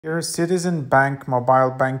Your Citizen Bank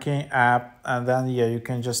mobile banking app, and then yeah, you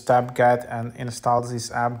can just tap get and install this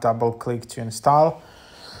app, double click to install.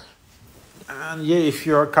 And yeah, if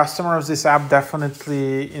you're a customer of this app,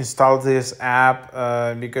 definitely install this app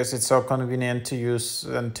because it's so convenient to use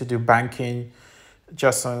and to do banking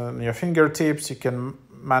just on your fingertips. You can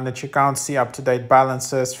manage accounts, see up-to-date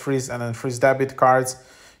balances, freeze and unfreeze debit cards.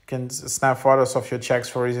 You can snap photos of your checks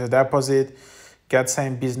for easy deposit, get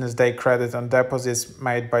same business day credit on deposits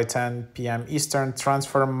made by 10 p.m. Eastern,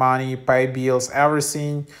 transfer money, pay bills,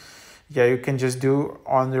 everything. Yeah, you can just do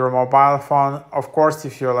on your mobile phone. Of course,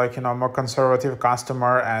 if you're like, more conservative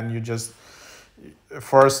customer and you just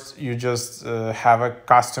have a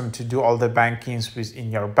custom to do all the bankings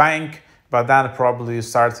within your bank, but then probably you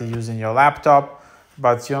start using your laptop.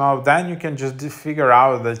 But then you can just figure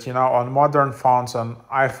out that on modern phones, on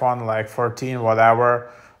iPhone like 14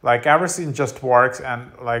 whatever, like everything just works,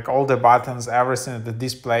 and like all the buttons, everything, the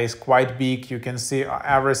display is quite big, you can see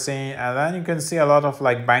everything, and then you can see a lot of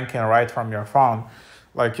like banking right from your phone.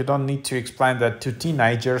 Like you don't need to explain that to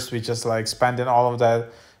teenagers, which is like spending all of the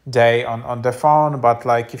day on the phone. But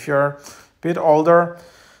like if you're a bit older,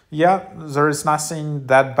 yeah, there is nothing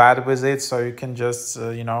that bad with it, so you can just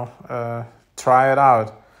try it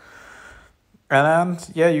out. And then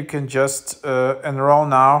yeah, you can just enroll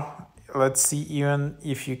now. Let's see even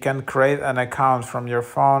if you can create an account from your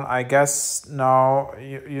phone. I guess no,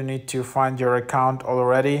 you need to find your account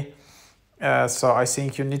already. So I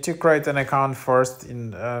think you need to create an account first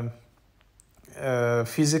in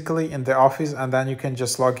physically in the office, and then you can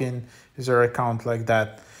just log in with your account like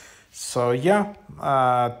that. So yeah,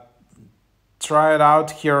 try it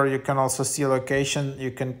out. Here you can also see location,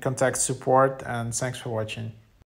 you can contact support, and thanks for watching.